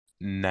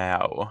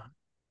now,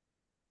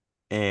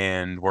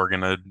 and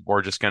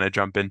we're just gonna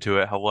jump into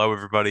it. Hello,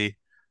 everybody,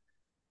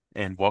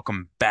 and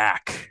welcome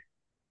back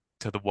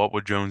to the What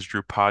Would Jones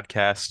Drew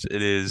podcast.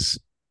 It is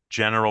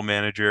General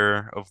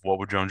Manager of What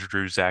Would Jones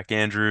Drew, Zach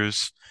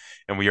Andrews,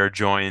 and we are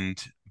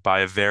joined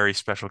by a very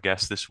special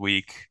guest this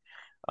week.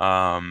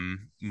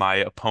 My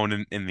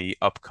opponent in the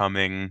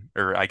upcoming,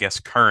 or I guess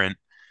current,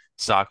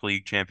 Sock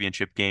League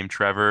Championship game,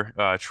 Trevor.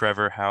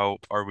 Trevor, how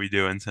are we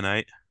doing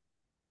tonight?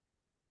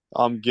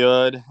 I'm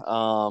good.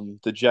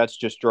 The Jets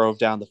just drove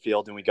down the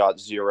field and we got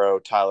zero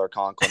Tyler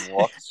Conklin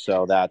looks,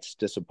 so that's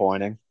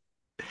disappointing.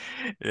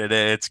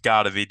 It's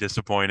got to be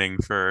disappointing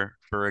for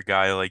a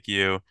guy like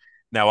you.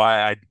 Now,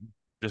 I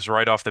just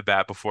right off the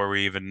bat before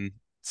we even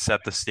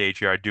set the stage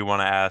here, I do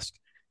want to ask,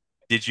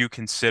 did you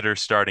consider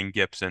starting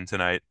Gibson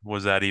tonight?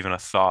 Was that even a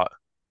thought?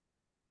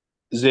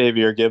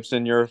 Xavier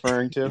Gibson, you're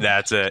referring to?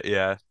 That's it,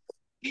 yeah.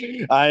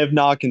 I have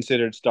not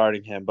considered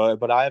starting him,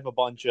 but I have a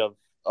bunch of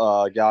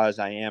guys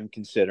I am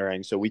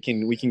considering, so we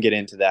can get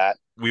into that.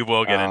 We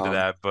will get into Um,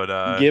 that, but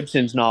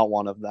Gibson's not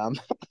one of them.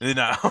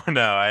 no,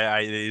 no,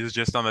 it was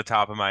just on the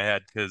top of my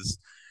head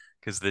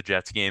because the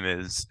Jets game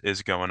is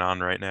going on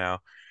right now.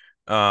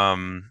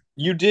 Um,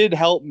 You did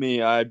help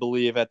me, I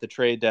believe, at the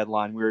trade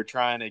deadline. We were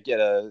trying to get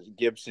a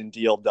Gibson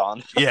deal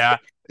done. yeah,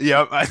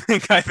 yep.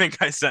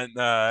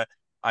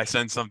 I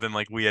sent something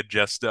like we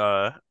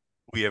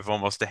have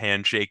almost a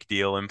handshake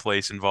deal in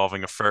place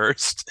involving a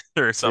first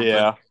or something.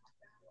 Yeah,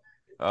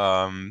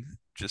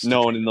 Just to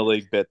no one in the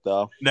league bit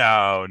though.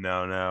 no,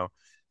 no, no.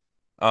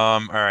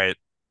 All right.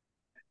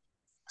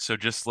 So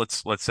just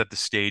let's set the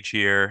stage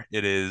here.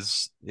 It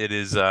is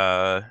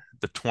the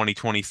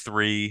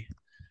 2023,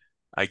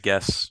 I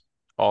guess,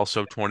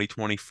 also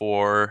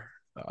 2024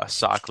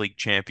 Sock League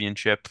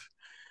Championship,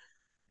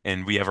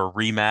 and we have a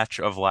rematch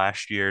of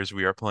last year's.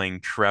 We are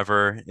playing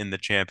Trevor in the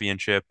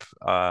championship.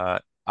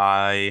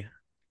 I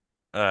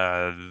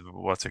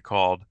what's it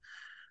called?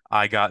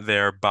 I got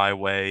there by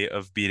way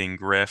of beating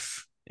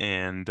Griff,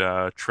 and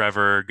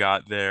Trevor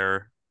got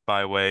there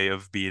by way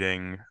of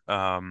beating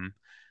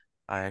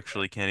I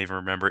actually can't even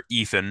remember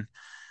Ethan.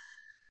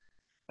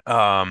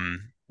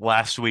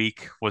 Last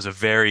week was a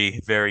very,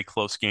 very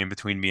close game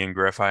between me and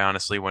Griff. I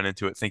honestly went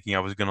into it thinking I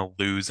was going to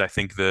lose. I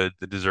think the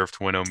deserved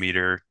win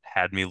meter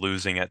had me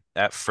losing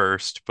at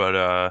first, but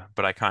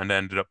I kind of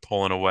ended up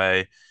pulling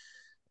away.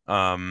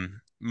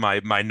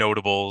 My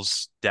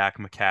notables, Dak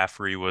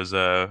McCaffrey was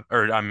or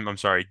I'm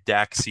sorry,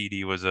 Dak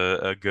CD was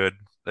a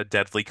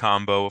deadly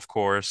combo, of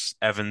course.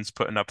 Evans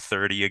putting up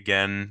 30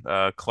 again,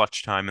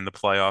 clutch time in the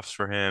playoffs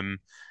for him.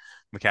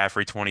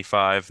 McCaffrey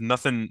 25.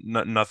 Nothing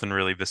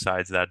really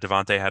besides that.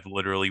 Devontae had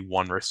literally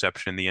one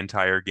reception the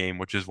entire game,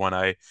 which is when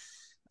I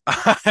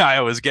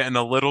I was getting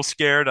a little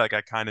scared. Like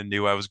I kind of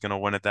knew I was going to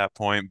win at that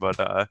point, but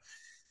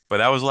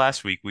that was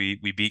last week. We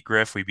beat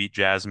Griff, we beat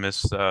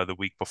Jasmus the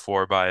week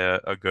before by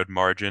a good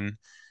margin,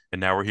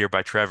 and now we're here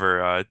by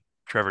Trevor.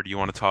 Trevor, do you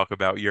want to talk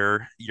about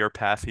your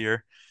path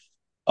here?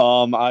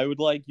 I would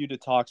like you to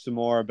talk some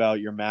more about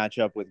your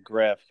matchup with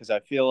Griff because I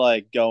feel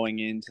like going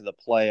into the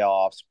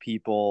playoffs,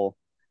 people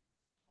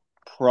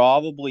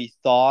probably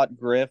thought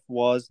Griff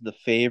was the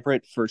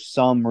favorite for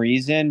some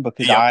reason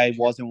because Yep. I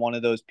wasn't one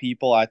of those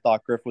people. I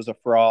thought Griff was a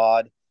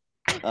fraud.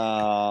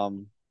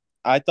 Um,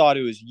 I thought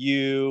it was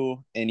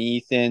you and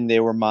Ethan. They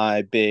were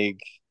my big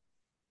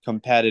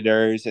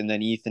competitors, and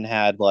then Ethan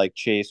had like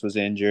Chase was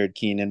injured,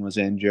 Keenan was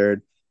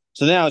injured.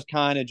 So then I was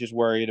kind of just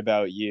worried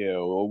about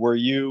you. Were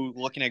you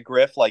looking at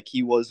Griff like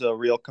he was a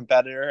real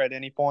competitor at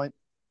any point?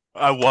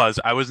 I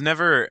was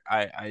never.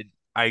 I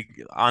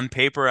on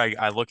paper,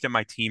 I looked at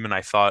my team and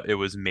I thought it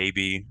was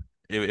maybe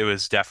it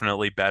was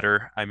definitely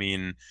better. I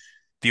mean,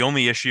 the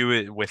only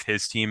issue with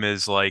his team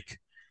is like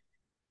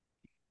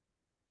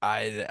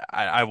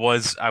I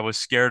was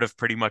scared of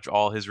pretty much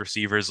all his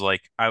receivers.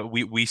 Like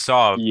we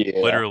saw Yeah.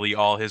 literally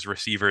all his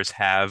receivers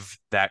have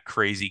that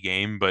crazy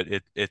game, but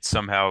it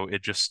somehow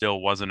it just still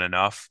wasn't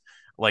enough.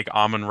 Like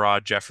Amon-Ra,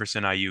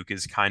 Jefferson, Ayuk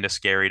is kind of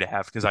scary to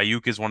have because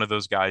Ayuk is one of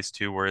those guys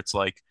too where it's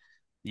like,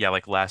 yeah,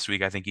 like last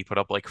week I think he put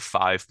up like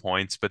 5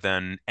 points, but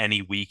then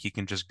any week he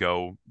can just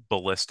go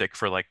ballistic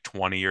for like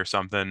 20 or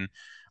something.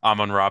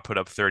 Amon-Ra put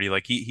up 30.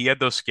 Like he had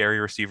those scary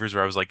receivers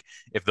where I was like,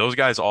 if those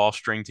guys all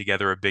string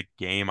together a big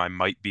game, I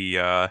might be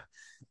I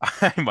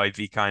might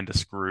be kind of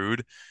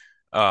screwed.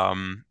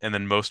 And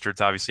then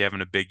Mostert's obviously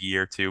having a big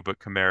year too, but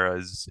Kamara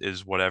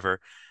is whatever.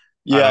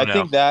 I Yeah, I don't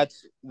know. think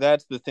that's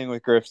the thing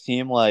with Griff's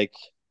team. Like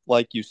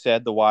you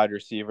said, the wide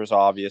receivers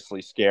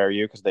obviously scare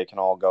you because they can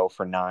all go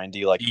for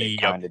 90, like they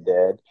Yep, kind of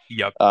did.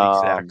 yep, Um,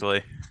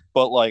 exactly.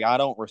 but like I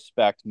don't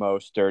respect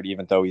Mostert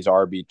even though he's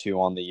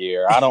RB2 on the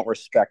year. I don't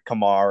respect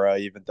Kamara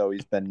even though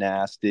he's been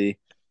nasty.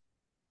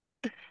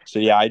 So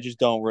yeah, I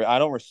just I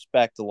don't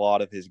respect a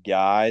lot of his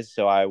guys.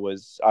 So I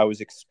was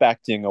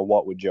expecting a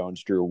what would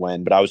Jones Drew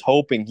win, but I was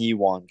hoping he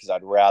won because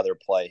I'd rather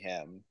play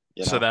him.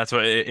 You So know. that's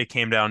what it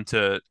came down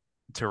to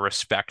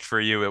respect for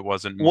you. It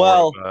wasn't more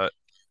of Well, a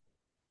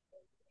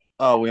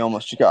Oh, we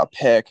almost got a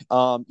pick.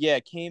 Yeah,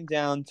 it came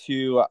down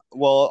to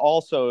well,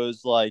 also it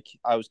was like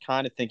I was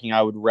kind of thinking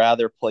I would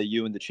rather play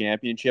you in the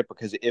championship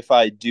because if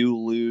I do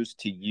lose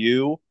to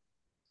you,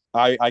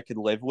 I could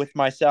live with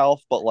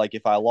myself. But like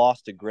if I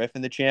lost to Griff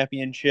in the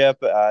championship,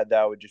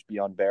 that would just be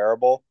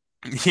unbearable.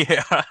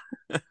 Yeah,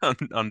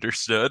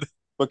 understood.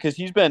 Because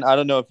he's been, I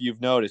don't know if you've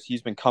noticed,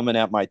 he's been coming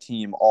at my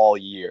team all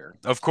year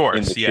Of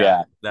in the course, yeah.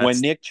 chat. When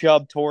That's Nick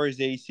Chubb tore his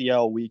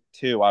ACL week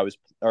two,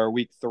 or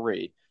week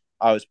three,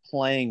 I was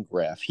playing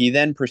Griff. He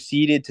then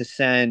proceeded to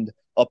send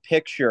a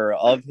picture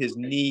of his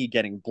knee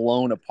getting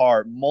blown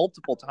apart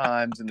multiple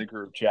times in the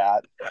group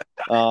chat.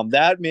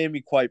 That made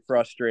me quite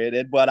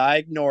frustrated, but I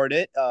ignored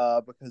it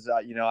because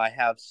I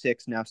have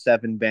six now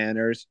seven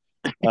banners.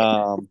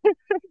 Um,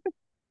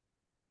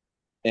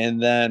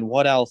 and then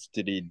what else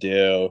did he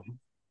do?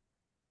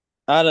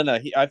 I don't know.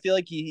 I feel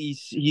like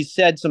he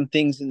said some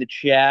things in the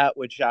chat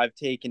which I've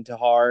taken to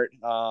heart.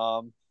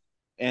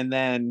 And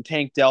then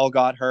Tank Dell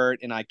got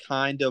hurt, and I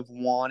kind of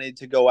wanted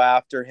to go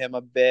after him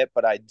a bit,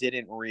 but I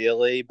didn't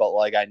really. But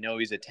like, I know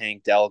he's a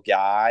Tank Dell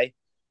guy.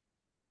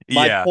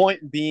 My yeah.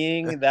 point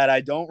being that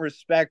I don't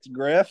respect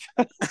Griff,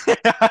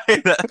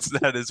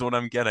 That is what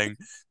I'm getting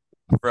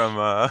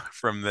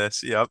from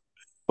this. Yep.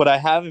 but I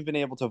haven't been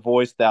able to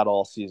voice that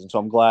all season. So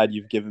I'm glad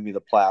you've given me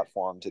the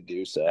platform to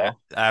do so.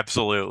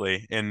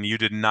 Absolutely. And you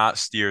did not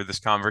steer this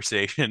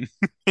conversation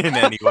in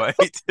any way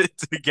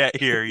to get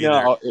here either,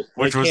 No,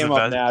 which it was the came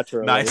up best.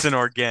 naturally. Nice and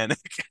organic.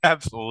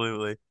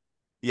 Absolutely.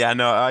 Yeah,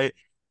 no,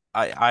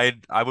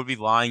 I would be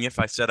lying if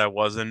I said I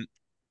wasn't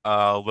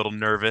a little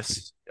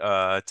nervous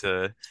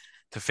to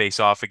face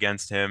off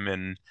against him,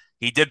 and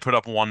he did put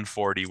up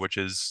 140, which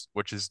is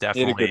He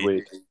had a good definitely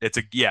week. it's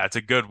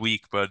a good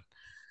week, but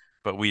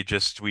we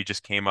just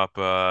came up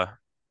a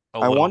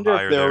I little wonder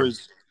if higher there there.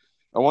 was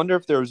I wonder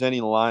if there was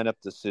any lineup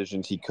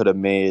decisions he could have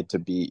made to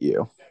beat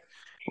you,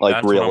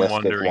 like That's what I'm realistic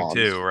wondering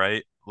too, ones.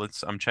 right?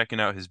 I'm checking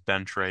out his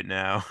bench right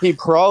now. He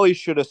probably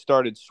should have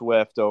started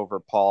Swift over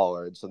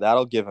Pollard, so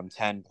that'll give him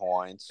 10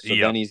 points. So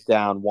Yep. then he's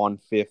down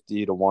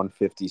 150 to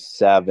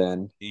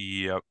 157.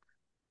 Yep.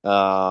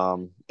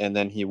 And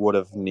then he would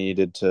have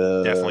needed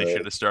Definitely to,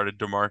 should have started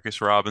Demarcus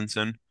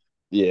Robinson.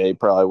 yeah, he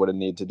probably would have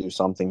needed to do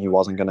something he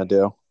wasn't going to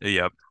do.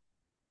 Yep.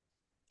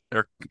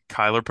 Or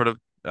Kyler put up.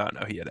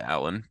 No, he had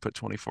Allen put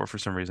 24 for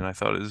some reason. I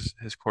thought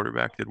his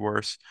quarterback did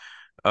worse.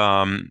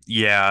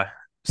 Yeah.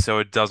 So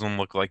it doesn't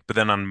look like. But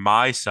then on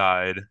my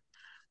side,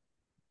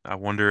 I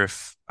wonder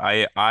if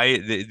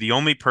the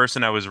only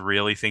person I was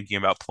really thinking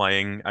about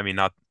playing. I mean,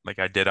 not like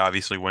I did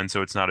obviously win,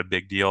 so it's not a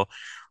big deal.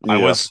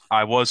 Yeah.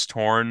 I was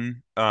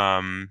torn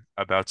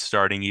about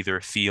starting either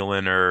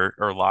Thielen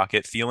or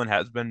Lockett. Thielen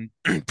has been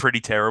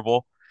pretty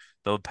terrible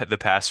the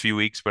past few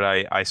weeks, but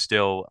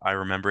I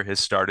remember his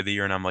start of the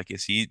year, and I'm like,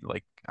 is he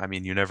like? I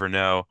mean, you never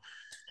know.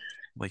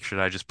 Like, should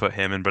I just put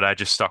him in? But I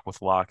just stuck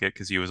with Lockett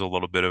because he was a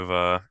little bit of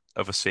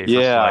a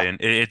safer Yeah. play,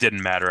 and it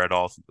didn't matter at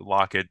all.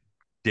 Lockett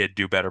did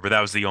do better, but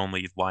that was the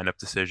only lineup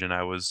decision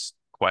I was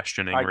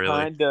questioning, I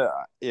really. kind of,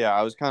 yeah,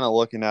 I was kind of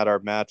looking at our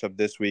matchup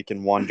this week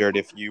and wondered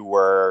if you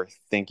were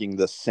thinking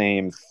the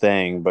same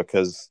thing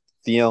because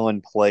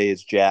Thielen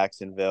plays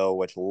Jacksonville,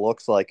 which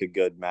looks like a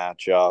good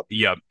matchup.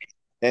 Yep.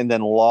 And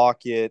then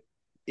Lockett,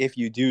 if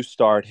you do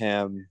start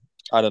him,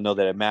 I don't know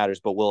that it matters,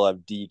 but we'll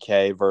have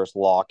DK versus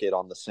Lockett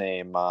on the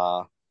same.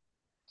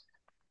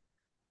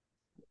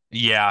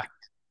 Yeah.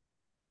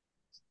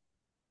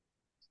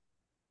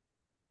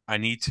 I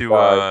need to.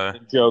 Sorry,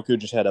 Njoku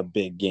just had a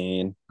big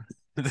gain.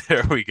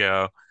 There we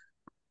go.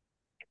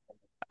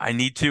 I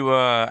need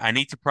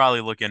to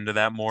probably look into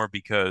that more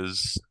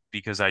because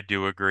I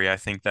do agree. I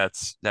think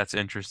that's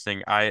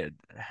interesting.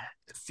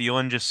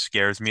 Thielen just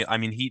scares me. I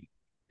mean, he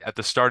at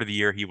the start of the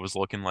year he was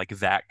looking like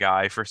that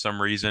guy for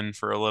some reason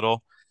for a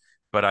little,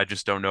 but I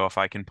just don't know if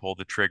I can pull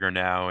the trigger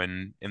now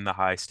in the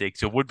high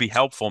stakes. It would be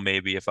helpful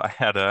maybe if I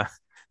had a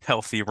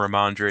healthy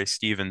Ramondre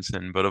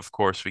Stevenson, but of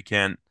course we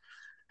can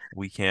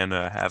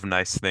have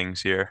nice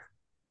things here.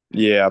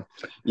 Yeah,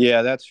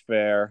 yeah, that's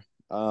fair.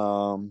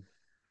 Um,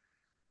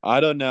 I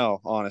don't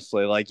know,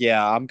 honestly. Like,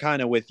 yeah, I'm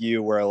kind of with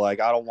you where like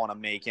I don't want to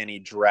make any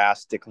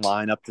drastic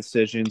lineup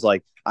decisions.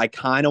 Like, I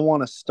kind of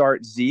want to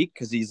start Zeke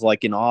because he's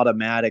like an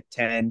automatic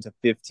 10 to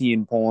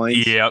 15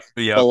 points. Yep,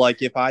 But yep.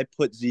 like, if I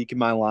put Zeke in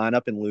my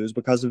lineup and lose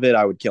because of it,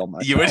 I would kill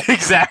You would myself.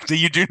 exactly.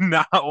 You do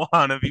not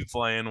want to be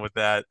playing with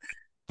that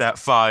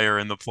fire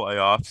in the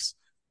playoffs.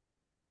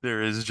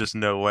 There is just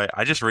no way.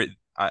 I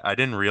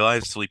didn't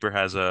realize Sleeper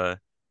has a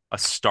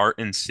start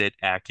and sit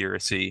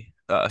accuracy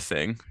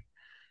thing.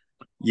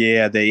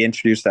 Yeah, they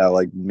introduced that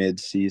like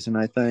mid-season,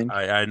 I think.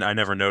 I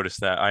never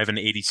noticed that. I have an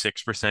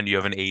 86%. You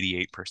have an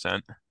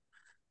 88%.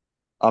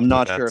 I'm So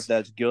not sure if that's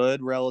that's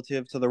good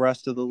relative to the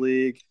rest of the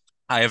league.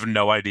 I have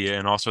no idea.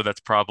 And also that's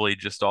probably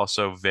just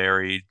also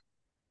very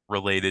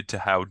related to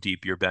how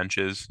deep your bench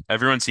is.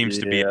 Everyone seems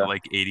to be at Yeah,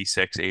 like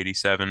 86,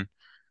 87.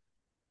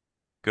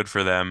 Good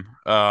for them.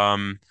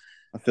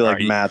 I feel All like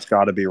right. Matt's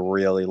got to be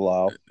really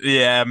low.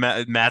 Yeah,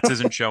 Matt's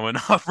isn't showing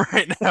up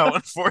right now,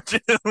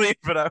 unfortunately,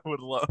 but I would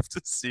love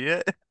to see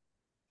it.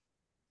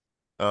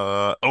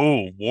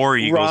 War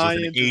Eagles with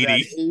an Ryan's is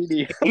at 80,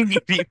 80.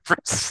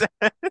 80%.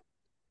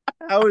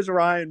 How is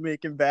Ryan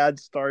making bad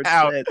start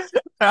How, sits?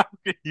 how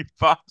could you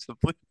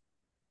possibly?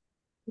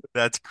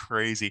 That's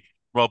crazy.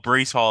 Well,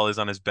 Brees Hall is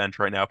on his bench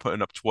right now,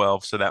 putting up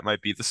 12, so that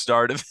might be the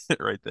start of it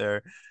right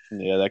there.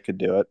 Yeah, that could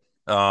do it.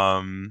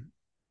 Um,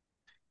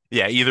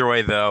 yeah, either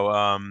way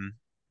though,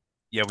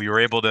 yeah, we were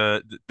able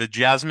to the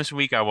Jasmus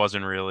week I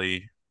wasn't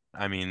really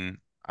I mean,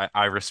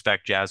 I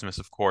respect Jasmus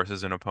of course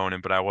as an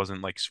opponent, but I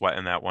wasn't like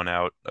sweating that one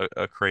out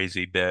a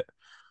crazy bit.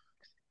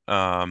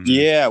 Um,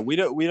 Yeah, we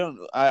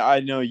don't I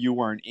know you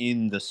weren't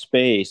in the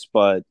space,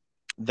 but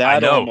I that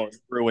know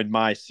almost ruined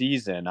my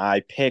season.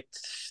 I picked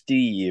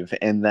Steve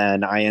and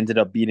then I ended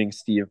up beating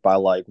Steve by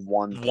like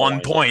one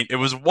one point. point. It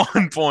was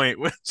 1 point,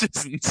 which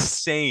is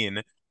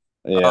insane.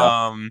 Yeah.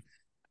 Um,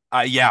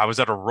 yeah, I was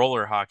at a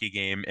roller hockey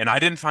game and I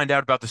didn't find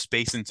out about the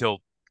space until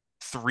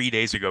 3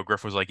 days ago.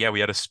 Griff was like, "Yeah, we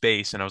had a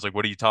space," and I was like,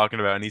 "What are you talking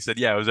about?" And he said,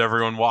 "Yeah, it was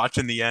everyone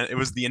watching the end. It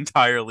was the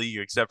entire league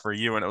except for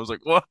you." And I was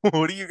like, "What?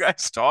 What are you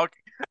guys talking?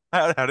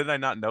 How did I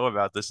not know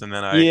about this?" And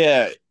then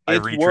Yeah, I it's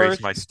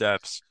retraced worth my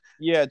steps.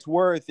 yeah, it's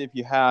worth if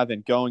you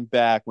haven't going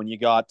back when you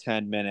got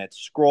 10 minutes,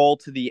 scroll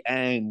to the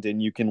end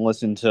and you can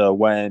listen to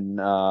when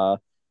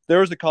there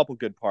was a couple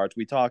good parts.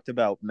 We talked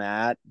about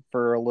Matt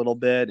for a little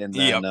bit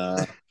Yep,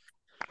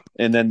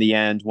 and then the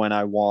end when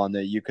I won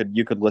that you could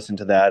listen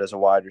to that as a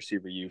wide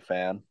receiver U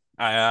fan.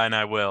 and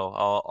I will.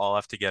 I'll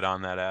have to get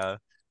on that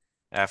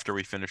after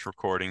we finish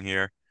recording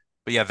here.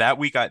 But yeah, that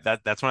week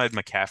that's when I had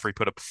McCaffrey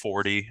put up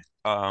 40.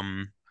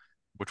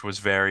 Which was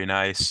very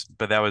nice.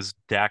 But that was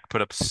Dak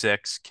put up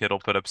 6, Kittle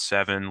put up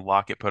 7,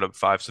 Lockett put up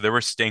 5. So there were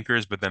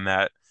stinkers, but then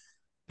that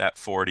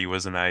 40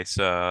 was a nice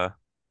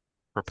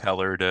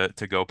propeller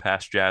to go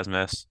past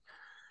Jasmus.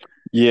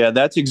 Yeah,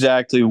 that's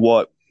exactly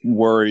what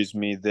worries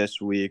me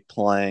this week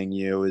playing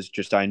you is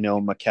just I know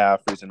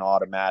McCaffrey's an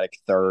automatic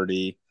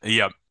 30.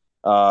 Yep.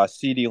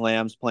 CD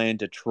Lamb's playing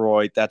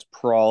Detroit. That's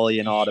probably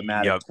an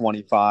automatic Yep.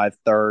 25,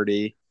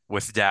 30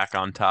 With Dak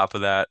on top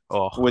of that.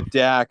 Oh, with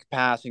Dak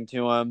passing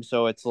to him.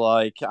 So it's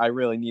like I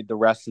really need the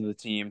rest of the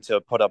team to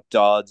put up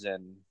duds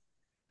and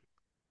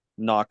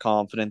not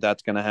confident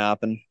that's going to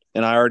happen.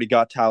 And I already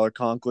got Tyler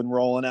Conklin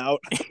rolling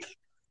out.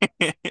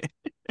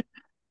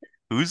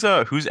 who's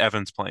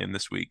Evans playing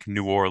this week?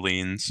 New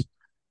Orleans.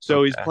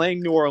 So he's Okay.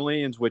 playing New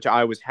Orleans, which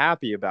I was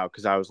happy about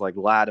because I was like,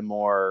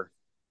 Lattimore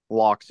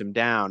locks him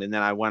down. And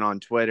then I went on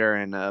Twitter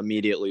and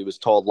immediately was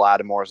told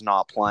Lattimore's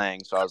not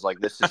playing. So I was like,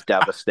 this is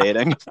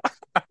devastating.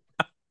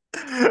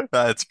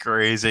 That's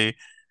crazy.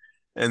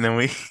 And then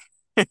we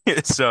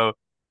so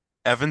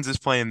Evans is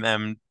playing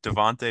them,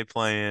 Devontae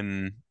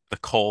playing the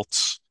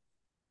Colts.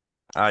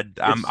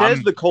 It says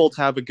I'm the Colts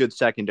have a good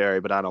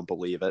secondary, but I don't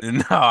believe it.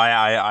 No,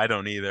 I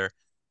don't either.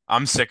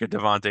 I'm sick of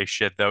Devontae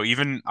shit though.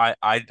 Even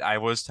I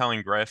was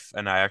telling Griff,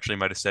 and I actually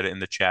might have said it in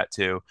the chat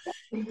too.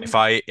 If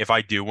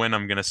I do win,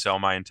 I'm gonna sell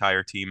my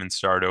entire team and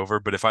start over.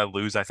 But if I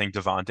lose, I think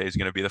Devontae is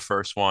gonna be the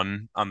first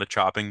one on the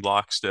chopping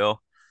block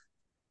still.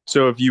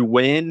 So if you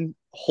win,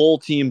 whole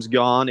team's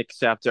gone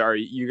except or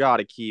you got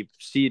to keep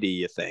CD.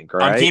 You think,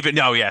 I'm right? keeping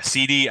no, yeah.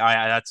 CD,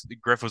 that's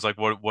Griff was like,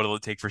 what'll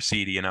it take for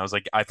CD? And I was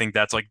like, I think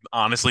that's like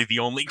honestly the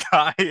only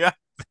guy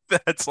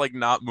that's like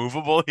not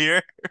movable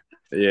here.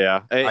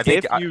 Yeah. I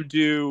think If you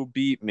do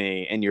beat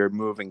me and you're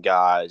moving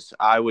guys,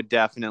 I would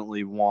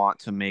definitely want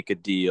to make a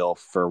deal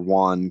for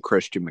one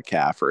Christian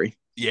McCaffrey.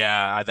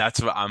 yeah,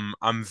 that's what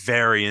I'm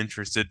very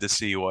interested to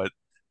see what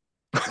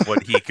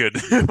he could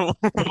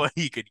what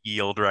he could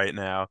yield right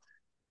now.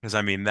 Because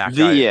I mean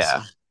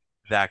Yeah.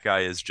 that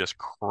guy is just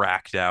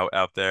cracked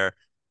out there.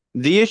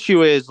 The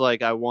issue is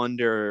like I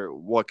wonder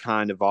what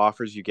kind of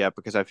offers you get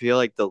because I feel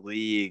like the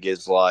league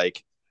is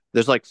like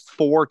there's like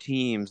four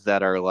teams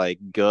that are like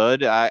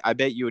good. I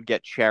bet you would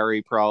get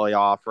Cherry probably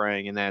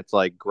offering, and then it's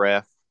like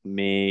Griff,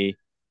 me.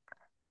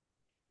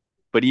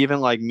 But even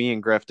like me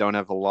and Griff don't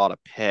have a lot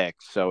of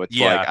picks, so it's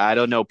like Yeah, I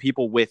don't know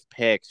people with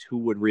picks who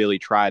would really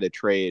try to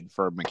trade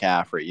for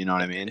McCaffrey. You know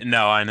what I mean?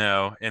 no, I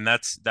know, and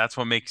that's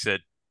what makes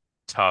it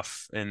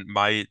tough. And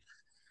my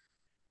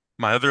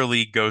other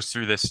league goes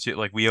through this too.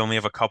 Like we only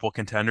have a couple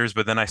contenders,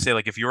 but then I say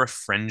like if you're a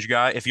fringe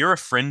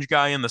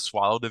guy in the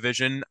Swallow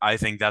division, I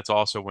think that's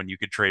also when you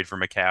could trade for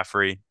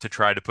McCaffrey to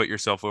try to put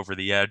yourself over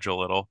the edge a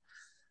little.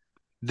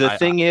 The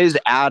thing is,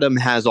 Adam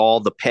has all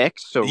the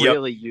picks, so Yep,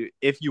 really, you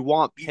if you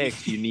want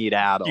picks, you need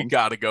you Adam.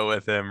 got to go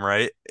with him,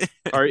 right?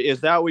 Or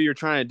is that what you're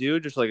trying to do?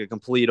 Just like a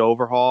complete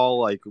overhaul,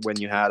 like when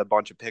you had a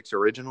bunch of picks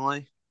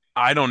originally?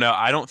 I don't know.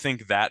 I don't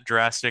think that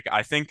drastic.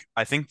 I think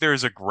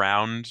there's a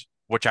ground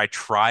which I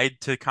tried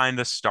to kind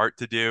of start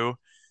to do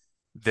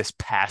this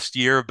past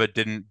year, but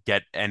didn't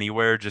get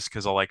anywhere just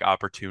because of like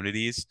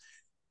opportunities.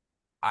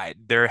 I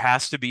There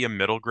has to be a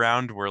middle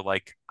ground where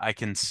like I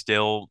can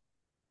still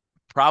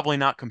probably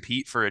not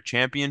compete for a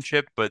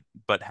championship, but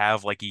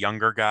have like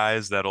younger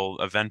guys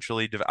that'll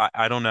eventually.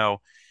 I don't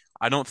know.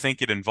 I don't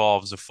think it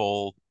involves a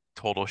full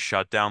total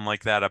shutdown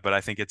like that, but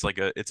I think it's like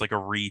a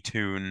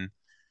retune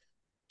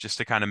just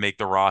to kind of make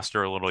the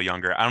roster a little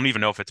younger. I don't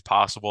even know if it's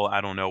possible.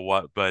 I don't know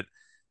what, but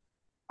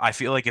I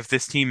feel like if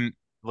this team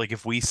like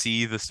if we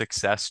see the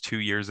success 2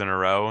 years in a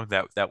row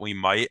that we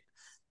might,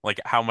 like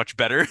how much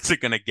better is it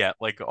gonna get?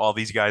 Like all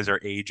these guys are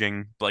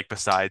aging, like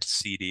besides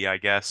CD, I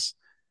guess.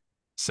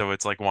 So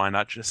it's like why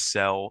not just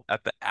sell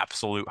at the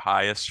absolute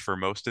highest for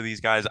most of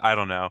these guys? I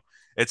don't know.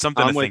 It's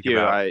something to I'm with think you.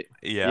 about. I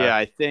Yeah. Yeah,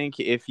 I think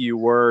if you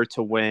were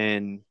to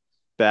win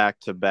back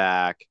to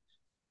back,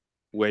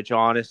 which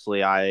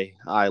honestly I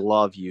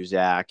love you,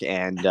 Zach,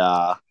 and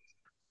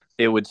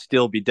it would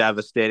still be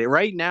devastating.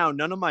 Right now,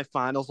 none of my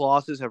finals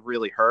losses have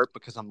really hurt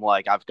because I'm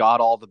like, I've got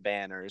all the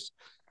banners.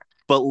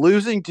 But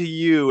losing to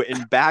you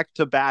in back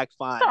to back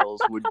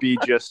finals would be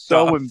just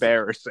so Tough.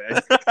 embarrassing.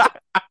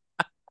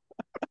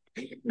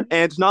 And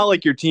it's not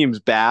like your team's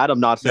bad. I'm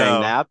not saying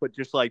No. that, but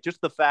just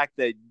the fact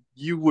that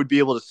you would be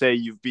able to say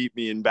you've beat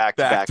me in back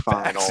to Back back to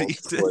back finals would,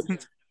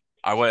 seasons.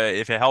 I would,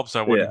 if it helps,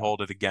 I wouldn't yeah.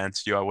 hold it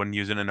against you. I wouldn't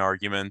use it in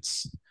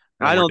arguments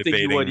when I we're don't think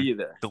you would debating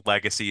either. the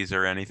legacies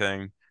or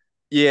anything.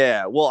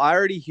 Yeah, well, I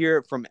already hear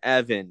it from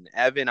Evan.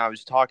 Evan, I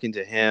was talking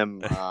to him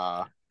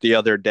the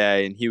other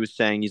day, and he was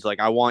saying he's like,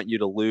 I want you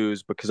to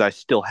lose because I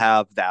still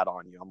have that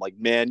on you. I'm like,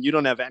 man, you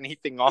don't have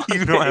anything on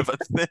You don't me. have a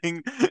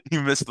thing.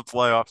 You missed the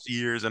playoffs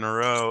years in a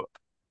row.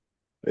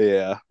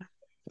 Yeah.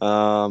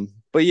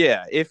 But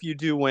yeah, if you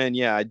do win,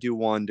 yeah, I do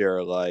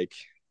wonder, like,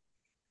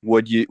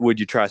 would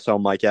you try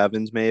some Mike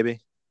Evans maybe?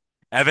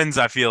 Evans,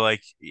 I feel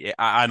like yeah,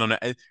 I don't know.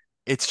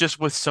 It's just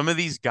with some of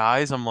these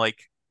guys, I'm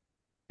like,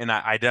 and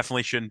I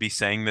definitely shouldn't be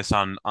saying this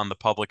on the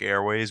public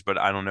airways, but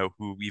I don't know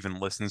who even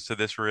listens to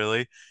this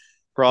really.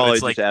 But Probably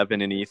it's just like,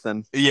 Evan and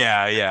Ethan.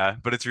 yeah, yeah.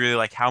 But it's really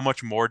like, how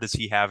much more does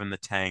he have in the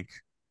tank?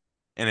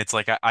 And it's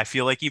like I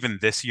feel like even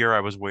this year I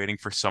was waiting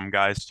for some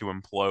guys to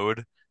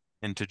implode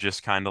and to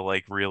just kind of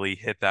like really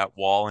hit that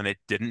wall, and it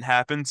didn't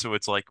happen. So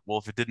it's like, well,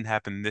 if it didn't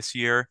happen this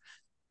year,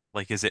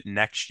 like is it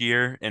next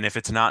year? And if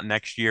it's not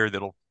next year,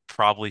 that'll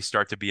probably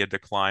start to be a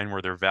decline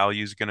where their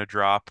value's gonna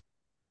drop.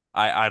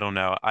 I don't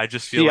know. I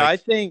just feel See, like,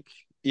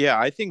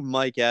 I think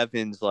Mike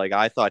Evans, like,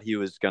 I thought he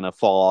was gonna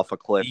fall off a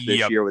cliff this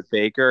yep, year with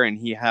Baker, and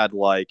he had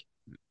like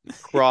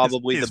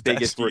probably the his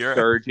biggest best year.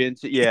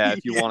 resurgence. Yeah,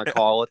 if you want to Yeah.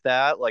 call it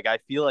that. Like, I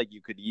feel like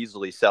you could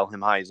easily sell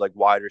him high. He's like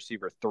wide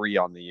receiver 3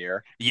 on the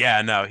year.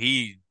 Yeah, no,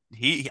 he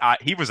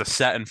was a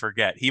set and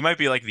forget. He might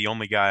be like the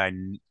only guy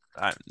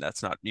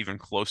that's not even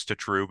close to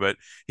true, but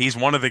he's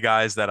one of the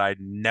guys that I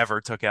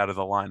never took out of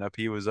the lineup.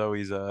 He was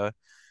always a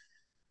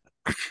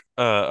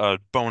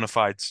bona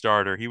fide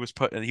starter. He's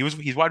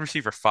wide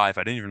receiver 5.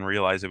 I didn't even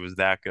realize it was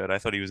that good. I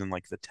thought he was in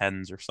like the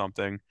tens or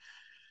something.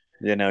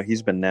 You know,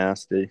 he's been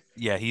nasty.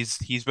 Yeah,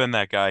 he's been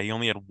that guy. He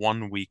only had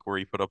 1 week where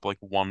he put up like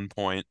 1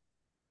 point.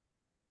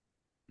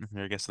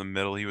 I guess in the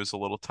middle he was a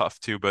little tough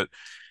too, but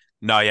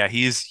no, yeah,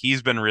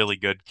 he's been really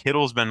good.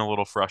 Kittle's been a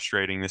little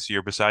frustrating this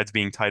year. Besides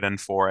being tight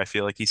end 4, I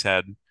feel like he's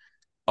had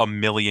a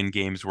million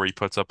games where he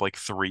puts up like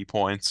 3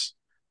 points.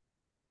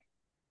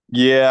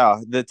 Yeah,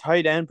 the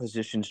tight end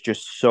position's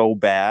just so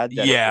bad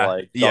that it Yeah,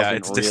 like yeah, doesn't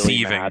it's really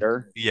deceiving.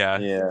 matter. Yeah,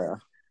 Yeah.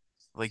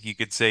 like you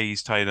could say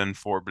he's tight end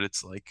 4, but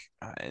it's like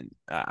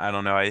I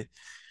don't know.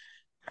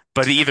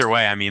 But either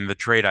way, I mean, the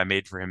trade I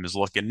made for him is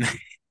looking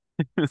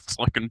it's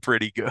looking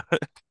pretty good.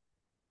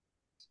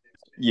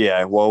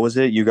 Yeah, what was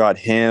it? You got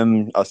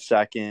him a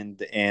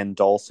second and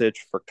Dulcich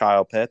for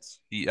Kyle Pitts.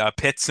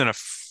 Pitts in a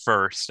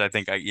first, I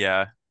think.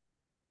 I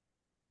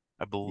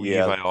believe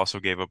Yeah. I also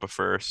gave up a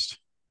first.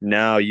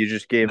 No, you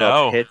just gave up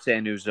No, Pitts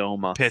and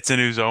Uzoma. Pitts and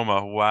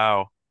Uzoma.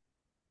 Wow,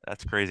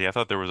 that's crazy. I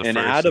thought there was a And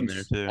first in there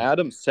Adams too.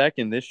 Adams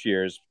second this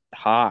year is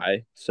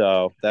high.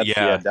 So that's,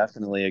 yeah, Yeah,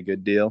 definitely a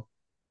good deal.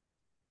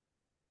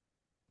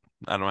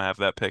 I don't have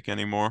that pick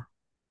anymore.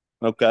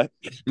 Okay.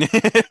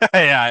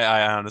 Yeah,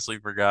 I honestly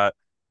forgot.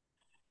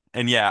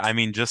 And yeah, I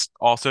mean, just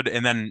also,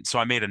 and then so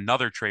I made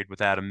another trade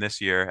with Adam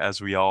this year, as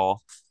we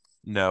all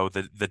know,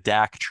 the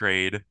Dak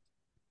trade,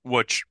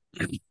 which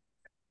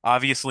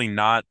obviously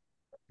not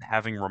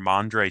having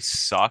Ramondre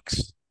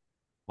sucks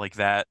like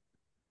that.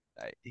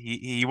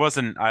 He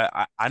wasn't.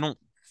 I don't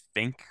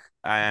think.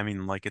 I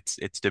mean, like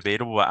it's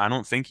debatable, but I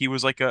don't think he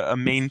was like a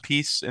main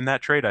piece in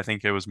that trade. I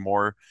think it was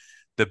more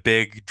the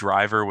big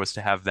driver was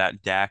to have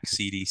that Dak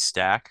CD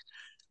stack.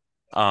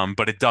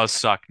 But it does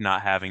suck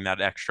not having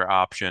that extra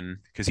option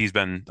because he's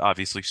been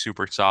obviously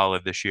super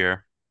solid this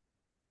year.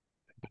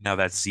 Now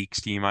that's Zeke's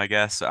team, I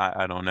guess.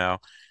 I don't know.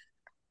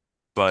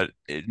 But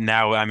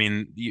now, I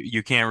mean,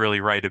 you can't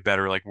really write it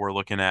better. Like we're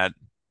looking at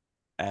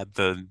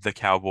the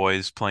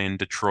Cowboys playing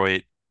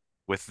Detroit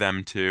with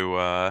them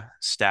to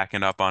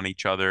stacking up on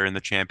each other in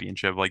the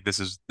championship. Like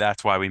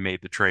that's why we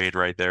made the trade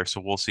right there. So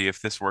we'll see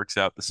if this works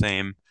out the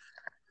same.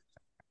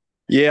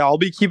 Yeah, I'll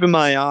be keeping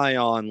my eye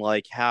on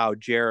like how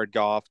Jared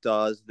Goff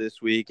does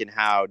this week and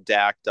how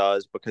Dak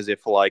does, because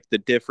if like the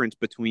difference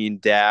between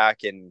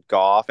Dak and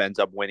Goff ends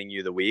up winning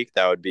you the week,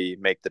 that would be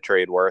make the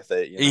trade worth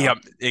it, you know? Yep,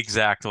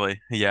 exactly.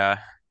 Yeah.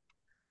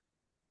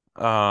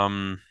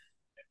 Um,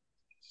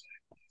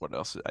 what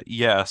else?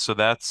 Yeah, so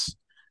that's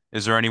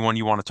is there anyone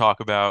you want to talk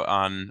about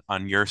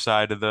on your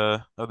side of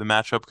the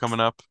matchup coming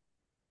up?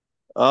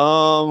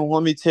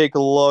 Let me take a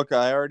look.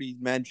 I already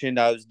mentioned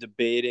I was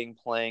debating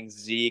playing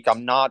Zeke.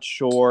 I'm not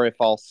sure if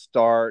I'll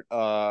start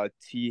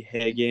T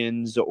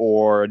Higgins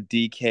or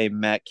DK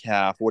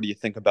Metcalf. What do you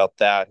think about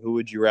that? Who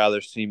would you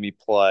rather see me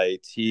play,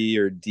 T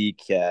or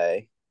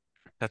DK?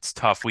 That's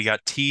tough. We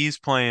got T's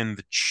playing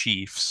the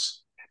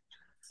Chiefs.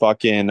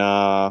 Fucking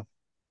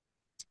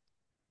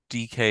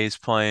DK's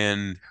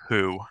playing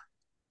who?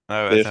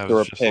 they I just was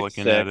threw a just pick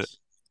looking at it. six.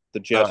 The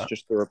Jets Uh,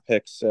 just threw a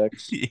pick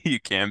six. you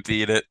can't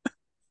beat it.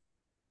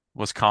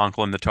 Was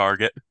Conklin the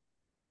target?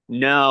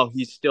 No,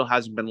 he still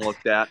hasn't been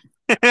looked at.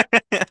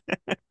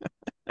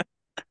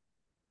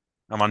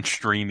 I'm on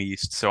Stream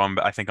East, so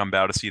I think I'm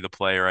about to see the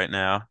play right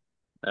now.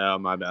 Oh,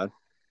 my bad.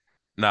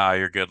 Nah,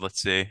 you're good.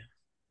 Let's see.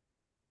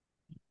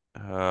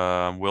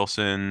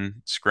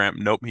 Wilson scram.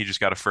 Nope, he just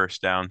got a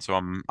first down, so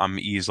I'm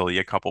easily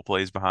a couple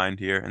plays behind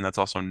here, and that's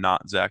also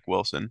not Zach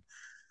Wilson.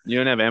 You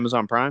don't have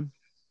Amazon Prime?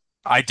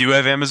 I do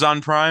have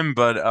Amazon Prime,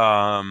 but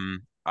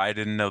I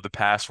didn't know the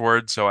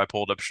password, so I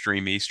pulled up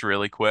Stream East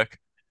really quick.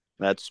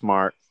 That's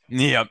smart.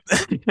 Yep.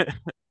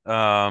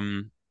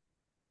 Um,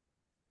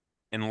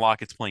 and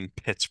Lockett's playing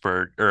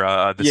Pittsburgh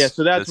or Yeah, this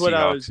so the that's what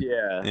I was. Seahawks.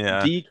 Yeah,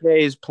 Yeah,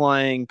 DK is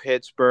playing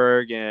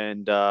Pittsburgh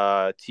and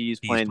T's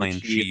he's playing the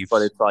playing Chiefs.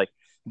 But Chiefs. it's like,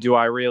 do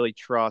I really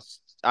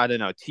trust? I don't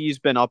know. T's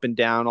been up and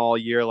down all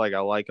year. Like I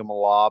like him a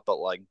lot, but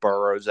like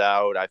Burrow's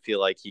out. I feel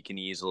like he can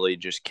easily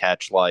just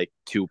catch like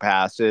two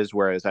passes.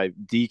 Whereas I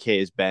DK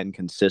has been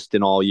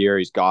consistent all year.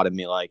 He's gotten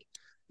me like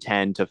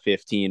 10 to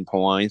 15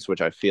 points,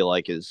 which I feel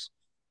like is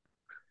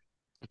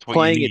That's what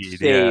you playing it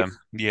need. Yeah, safe.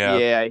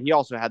 yeah, Yeah, he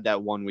also had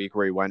that one week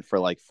where he went for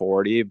like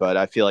 40, but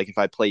I feel like if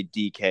I play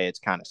DK, it's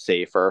kind of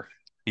safer.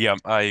 yeah.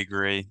 I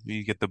agree.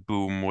 You get the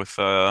boom with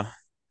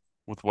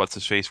what's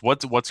his face.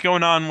 What's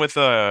going on with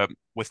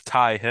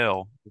Ty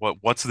Hill?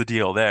 What's the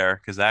deal there?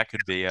 Because that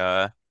could be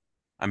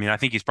I mean, I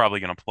think he's probably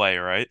gonna play,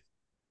 right?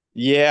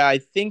 Yeah, I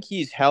think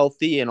he's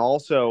healthy, and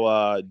also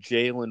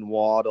Jalen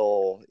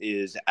Waddle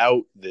is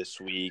out this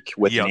week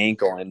with an Yep,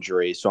 ankle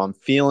injury, so I'm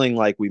feeling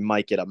like we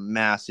might get a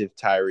massive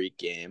Tyreek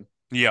game.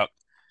 yep.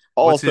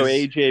 What's Also,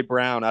 his AJ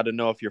Brown, I don't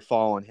know if you're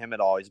following him at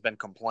all. He's been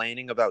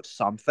complaining about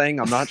something.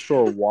 I'm not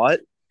sure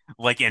what.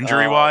 like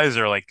injury Um, wise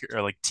or like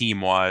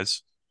team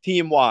wise?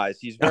 Team wise,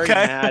 he's very Okay.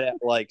 mad at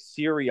like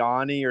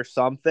Sirianni or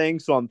something.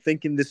 So I'm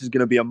thinking this is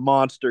going to be a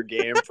monster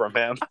game from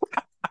him.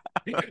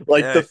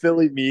 Like the Okay.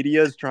 Philly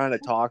media is trying to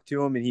talk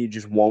to him and he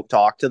just won't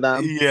talk to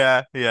them.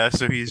 Yeah, yeah.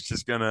 So he's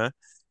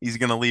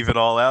gonna leave it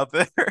all out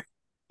there.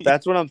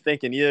 That's what I'm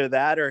thinking. Either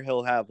that or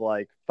he'll have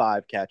like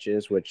 5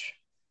 catches, which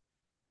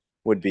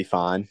would be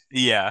fine.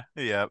 Yeah,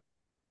 yeah.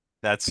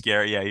 That's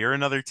scary. Yeah, you're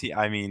another team.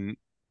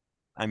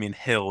 I mean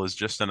Hill is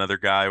just another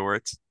guy where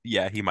it's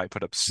yeah, he might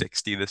put up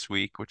 60 this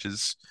week, which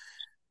is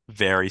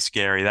very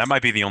scary. That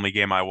might be the only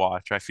game I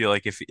watch. I feel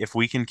like if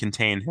we can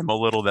contain him a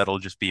little, that'll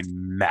just be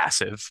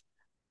massive.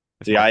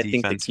 If See, my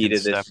defense can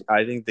step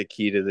I think the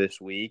key to this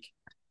week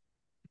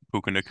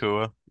Puka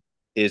Nacua.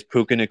 is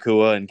Puka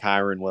Nakua and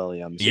Kyron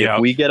Williams. If Yep,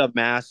 we get a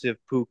massive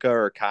Puka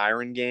or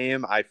Kyron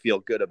game, I feel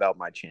good about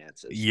my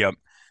chances. yep.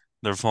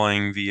 They're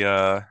playing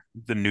the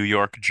New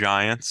York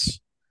Giants.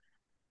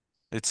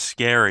 It's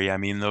scary. I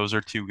mean, those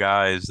are two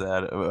guys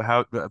that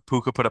how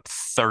Puka put up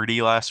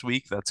 30 last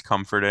week. That's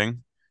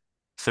comforting.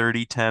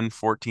 30, 10,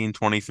 14,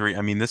 23.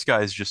 I mean, this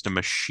guy is just a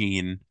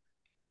machine.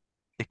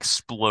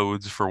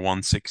 Explodes for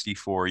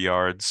 164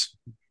 yards.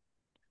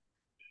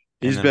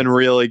 And He's then been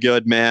really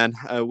good, man.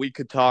 We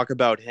could talk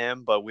about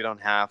him, but we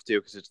don't have to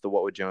because it's the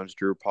What Would Jones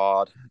Drew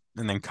pod.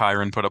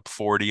 Kyron put up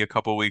 40 a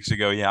couple weeks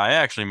ago. Yeah, I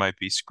actually might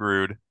be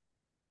screwed.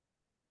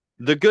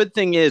 The good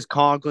thing is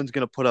Conklin's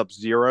going to put up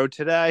zero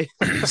today.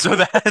 So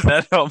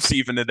that helps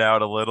even it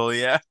out a little.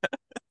 Yeah.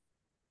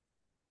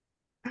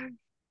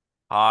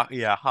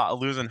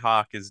 Losing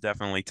Hawk is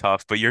definitely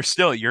tough, but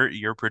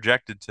you're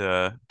projected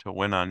to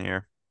win on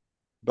here.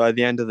 By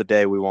the end of the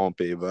day, we won't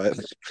be, but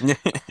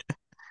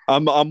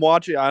I'm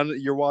watching.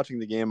 You're watching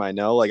the game. I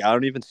know. Like I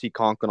don't even see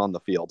Conklin on the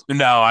field,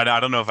 No, I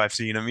don't know if I've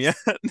seen him yet.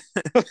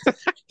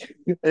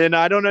 and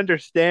I don't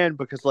understand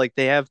because like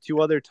they have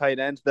two other tight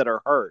ends that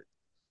are hurt.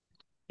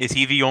 Is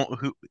he the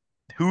only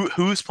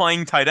who's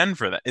playing tight end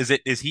for that?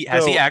 Is he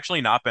has he So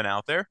actually not been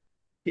out there?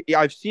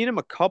 I've seen him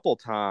a couple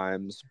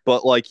times,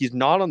 but like he's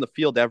not on the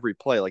field every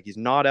play. Like he's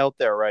not out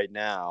there right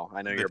now.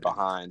 I know There, you're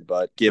behind,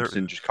 but there,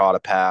 Gibson just caught a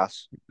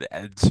pass.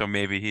 so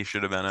maybe he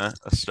should have been a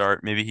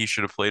start. Maybe he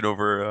should have played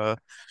over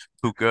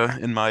Puka,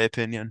 in my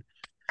opinion.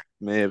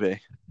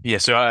 Maybe. Yeah,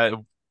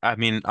 so I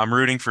mean I'm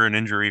rooting for an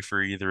injury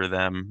for either of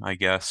them, I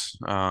guess.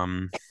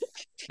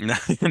 No,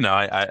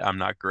 I'm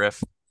not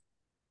Griff.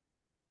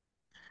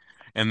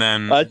 And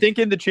then I think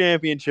in the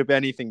championship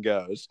anything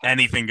goes.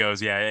 anything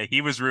goes. Yeah,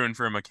 he was rooting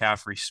for a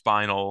McCaffrey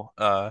spinal,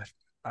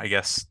 I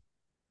guess,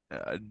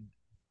 uh,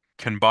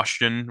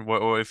 combustion,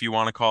 if you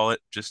want to call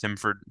it, just him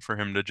for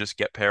him to just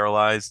get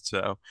paralyzed.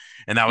 So,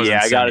 and that was in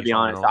Yeah, I got to be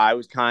honest. semifinals. I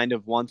was kind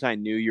of once I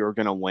knew you were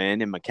going to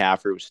win and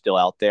McCaffrey was still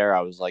out there,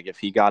 I was like, if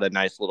he got a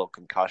nice little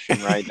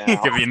concussion right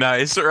It now, could be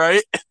nice,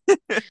 right?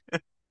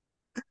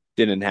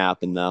 didn't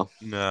happen though.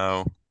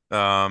 No.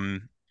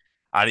 Um,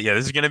 Yeah,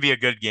 this is going to be a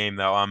good game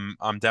though.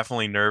 I'm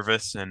definitely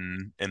nervous,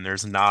 and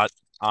there's not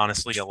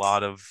honestly a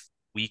lot of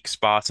weak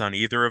spots on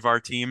either of our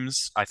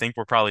teams. I think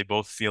we're probably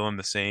both feeling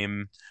the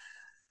same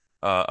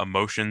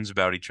emotions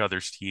about each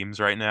other's teams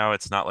right now.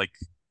 It's not like,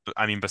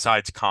 I mean,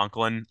 besides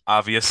Conklin,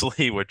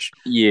 obviously,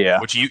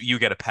 Yeah. which you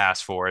get a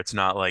pass for. It's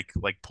not like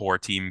poor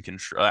team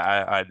control.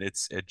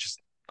 It's just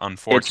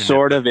It unfortunate,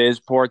 sort but of is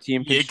poor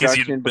team yeah, because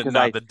you construction but because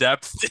not I the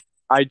depth.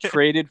 I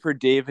traded for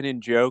David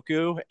and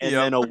Joku, and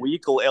Yep, then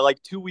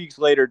like 2 weeks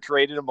later,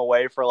 traded him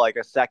away for like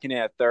a second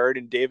and a third,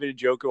 and David and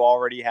Joku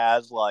already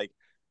has like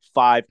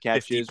five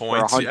 50 catches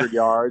for a points. Yeah, hundred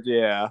yards.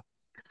 Yeah,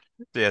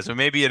 yeah. So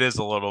maybe it is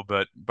a little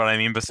bit, but I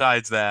mean,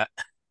 besides that,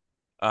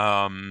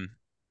 um,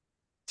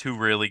 two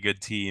really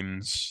good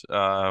teams.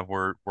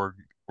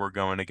 We're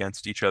going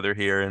against each other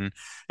here, and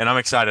I'm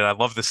excited. I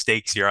love the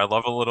stakes here. I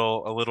love a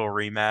little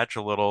rematch,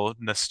 a little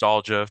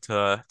nostalgia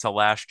to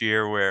last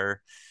year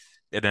where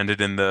it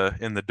ended in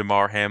the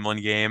Damar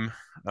Hamlin game.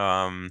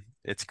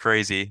 It's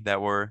crazy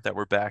that we're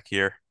back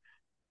here.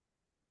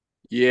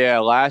 yeah.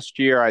 Last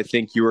year, I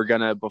think you were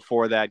gonna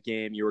before that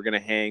game, you were gonna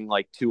hang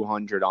like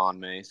 200 on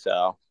me.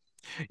 So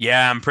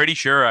Yeah, I'm pretty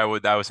sure I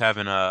was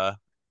having a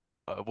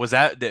was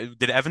that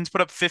did Evans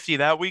put up 50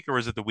 that week or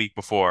was it the week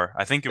before?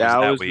 I think it was that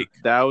that was week.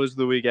 that was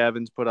the week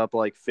Evans put up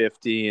like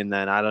 50, and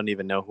then I don't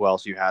even know who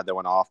else you had that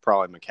went off.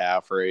 Probably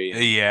McCaffrey,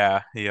 and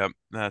Yeah, yep.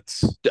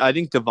 That's I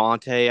think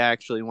Devontae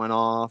actually went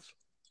off.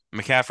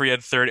 McCaffrey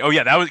had 30. Oh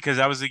yeah, that was because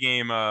that was the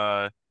game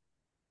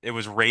it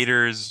was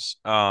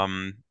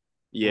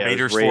Yeah, it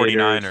was Raiders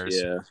Raiders. 49ers.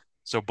 Yeah.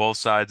 So both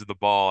sides of the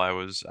ball I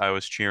was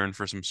cheering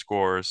for some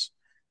scores.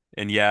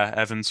 And yeah,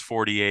 Evans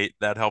 48,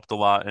 that helped a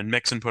lot. And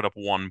Mixon put up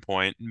 1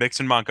 point.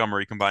 Mixon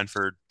Montgomery combined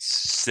for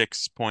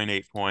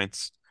 6.8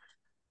 points.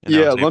 And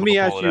I Yeah, was let able to me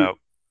pull ask it you. out.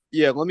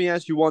 Yeah, let me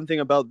ask you one thing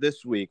about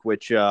this week,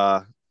 which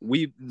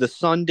we the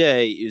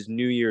Sunday is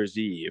New Year's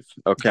Eve.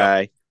 Yep.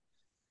 Okay,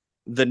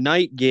 the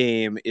night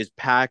game is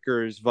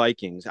Packers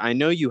Vikings. I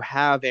know you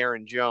have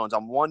Aaron Jones.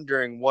 I'm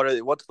wondering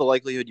what's the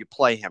likelihood you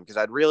play him because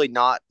I'd really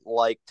not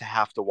like to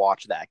have to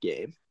watch that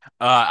game.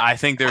 I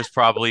think there's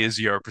probably a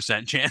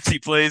 0% chance he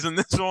plays in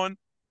this one.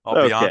 I'll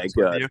be Okay, honest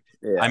with good. you.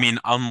 I Yeah, mean,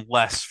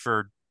 unless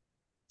for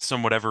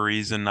some whatever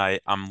reason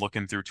I'm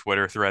looking through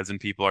Twitter threads and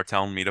people are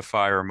telling me to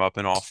fire him up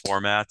in all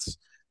formats.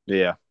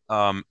 yeah,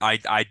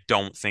 I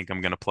don't think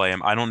I'm gonna play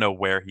him. I don't know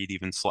where he'd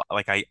even slot.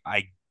 Like I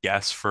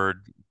guess for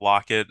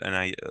Lockett and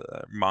I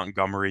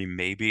Montgomery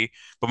maybe,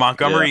 but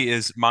yeah.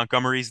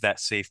 Montgomery's that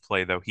safe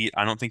play though.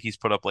 I don't think he's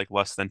put up like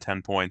less than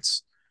 10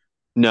 points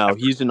No, ever.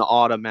 he's an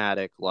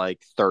automatic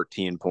like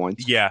 13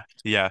 points. Yeah,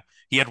 yeah.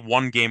 He had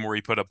one game where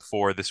he put up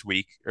four this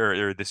week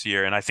or this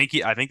year, and I think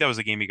that was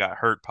a game he got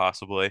hurt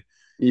possibly.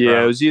 But I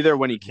Yeah, it don't, was either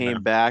when he you know,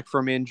 came back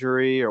from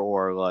injury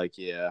or like,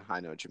 yeah, I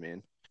know what you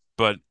mean.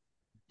 but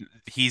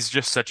he's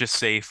just such a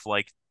safe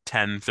like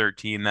 10,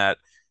 13 that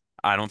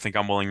I don't think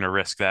I'm willing to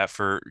risk that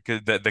for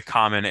 'cause the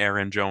common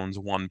Aaron Jones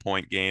 1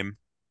 point game.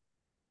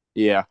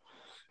 Yeah.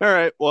 All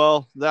right.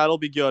 Well, that'll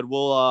be good.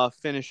 We'll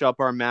finish up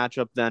our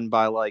matchup then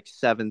by like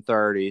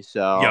 7:30.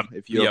 Yep, So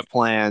if you yep. have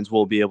plans,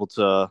 we'll be able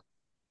to.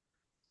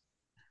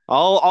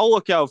 I'll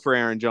look out for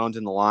Aaron Jones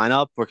in the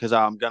lineup because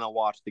I'm gonna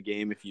watch the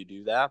game if you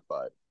do that.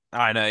 But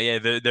I know. Yeah,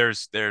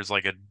 there's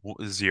like a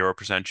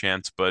 0%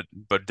 chance, but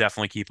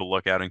definitely keep a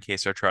lookout in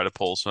case I try to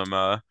pull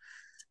some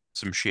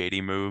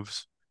shady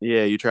moves.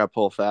 yeah, you try to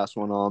pull a fast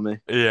one on me.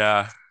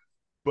 Yeah,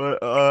 but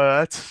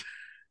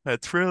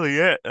that's really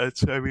it.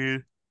 That's I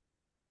mean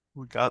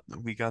we got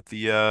the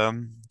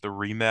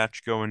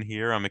rematch going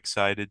here. I'm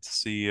excited to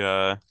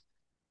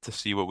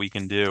see what we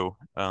can do.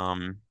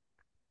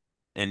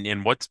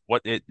 And what's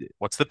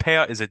the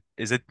payout?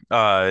 Is it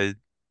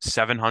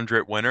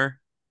 700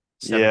 winner?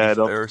 Yeah, 70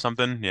 it'll. or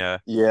something? Yeah.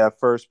 Yeah,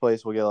 first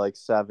place will get like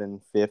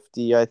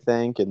 750, I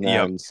think, and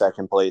Yep. then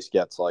second place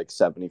gets like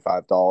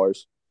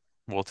 $75.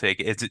 We'll take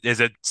it. Is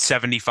it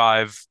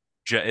 75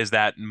 is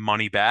that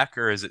money back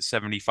or is it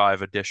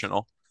 75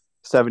 additional?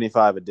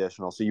 75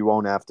 additional, so you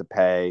won't have to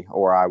pay,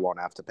 or I won't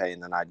have to pay,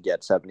 and then I'd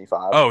get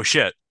 75. Oh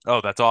shit.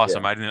 Oh, that's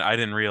awesome. Yeah, I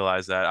didn't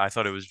realize that. I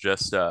thought it was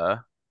just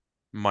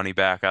money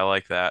back. I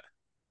like that.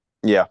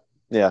 yeah,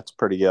 yeah. It's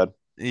pretty good.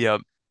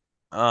 Yep.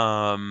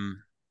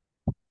 Um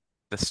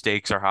the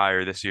stakes are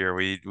higher this year.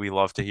 We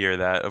love to hear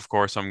that. Of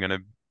course, I'm gonna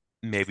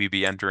maybe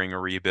be entering a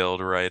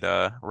rebuild right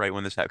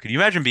when this happens. Could you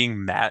imagine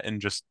being Matt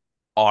and just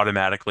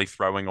automatically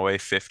throwing away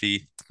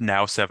 50,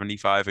 now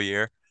 75 a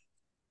year?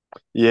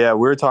 Yeah,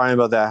 we were talking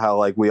about that, how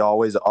like we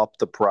always up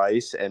the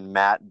price, and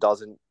Matt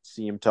doesn't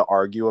seem to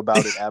argue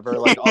about it ever.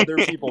 Like other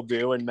people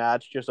do, and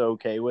Matt's just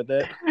okay with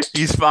it.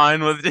 He's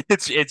fine with it.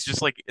 It's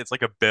just like it's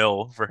like a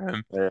bill for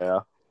him.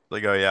 Yeah,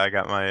 Like, oh yeah, I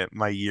got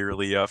my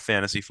yearly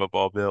fantasy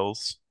football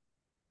bills.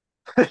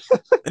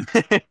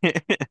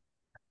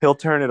 he'll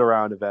turn it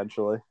around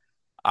eventually.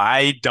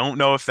 I don't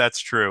know if that's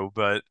true,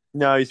 but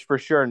No, he's for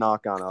sure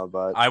not gonna.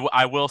 But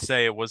I will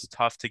say it was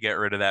tough to get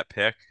rid of that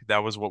pick. That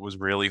was what was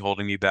really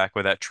holding me back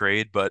with that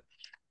trade. But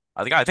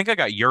I think I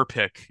got your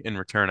pick in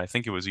return. I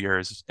think it was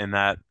yours. And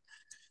that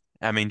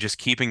I mean, just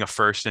keeping a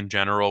first in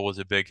general was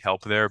a big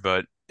help there.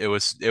 But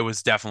it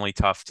was definitely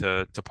tough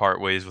to part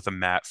ways with a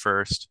Matt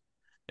first,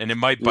 and it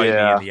might bite me in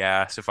Yeah. the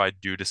ass if I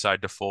do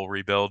decide to full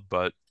rebuild.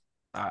 But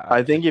I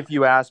I think if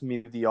you ask me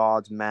the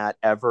odds Matt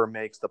ever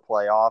makes the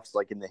playoffs,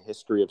 like in the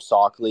history of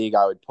Sock League,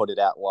 I would put it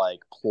at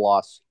like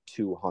plus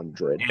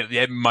 200.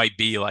 it might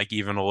be like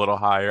even a little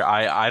higher.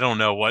 I don't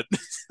know what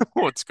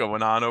what's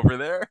going on over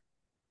there.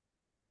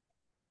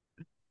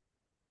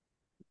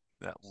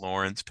 That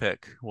Lawrence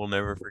pick, we'll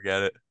never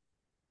forget it.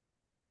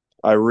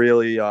 I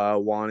really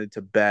wanted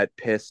to bet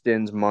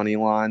Pistons money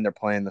line. They're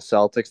playing the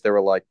Celtics. They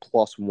were like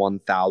plus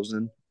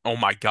 1,000. Oh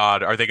my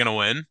God, are they gonna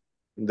win?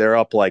 They're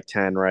up like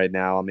 10 right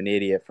now. I'm an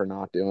idiot for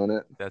not doing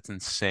it. That's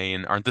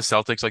insane. Aren't the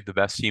Celtics like the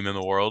best team in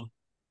the world?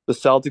 The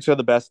Celtics are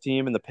the best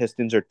team, and the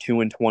Pistons are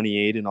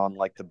 2-28 and on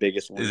like the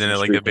biggest Isn't losing it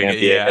like a streak in big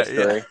NBA yeah,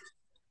 yeah. history.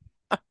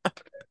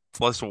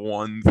 Plus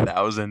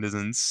 1,000 is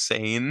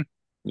insane.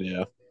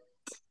 Yeah.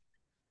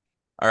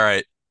 All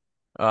right.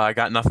 I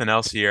got nothing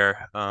else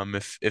here.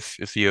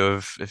 If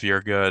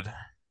you're good.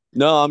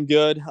 No, I'm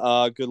good.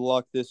 Good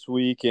luck this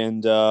week,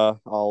 and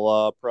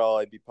I'll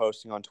probably be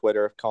posting on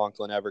Twitter if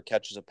Conklin ever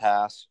catches a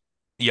pass.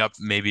 Yep,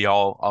 maybe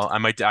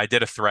I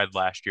did a thread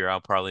last year.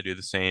 I'll probably do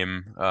the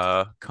same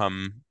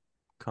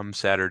come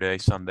Saturday,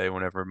 Sunday,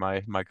 whenever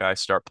my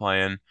guys start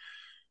playing.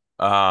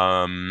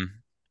 Um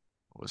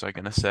what was I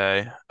gonna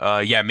say?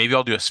 Yeah, maybe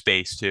I'll do a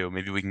space too.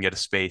 Maybe we can get a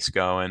space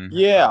going.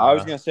 Yeah, I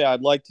was gonna say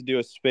I'd like to do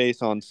a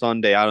space on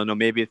Sunday. I don't know,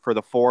 maybe for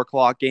the 4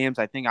 o'clock games.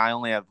 I think I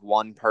only have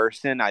one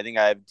person. I think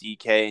I have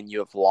DK and you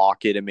have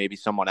Lockett and maybe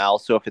someone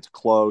else. So if it's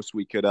close,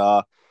 we could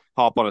hop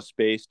on a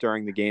space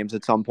during the games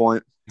at some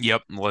point.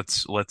 Yep,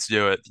 let's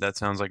do it. That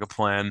sounds like a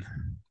plan.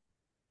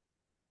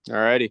 All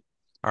righty.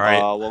 All right.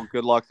 Well,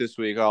 good luck this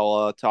week.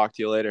 I'll talk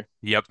to you later.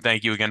 Yep,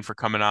 thank you again for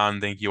coming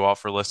on. Thank you all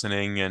for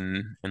listening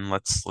and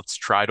let's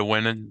try to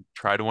win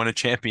a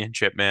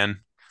championship, man.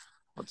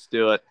 Let's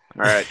do it.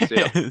 All right. See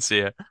ya. See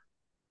ya.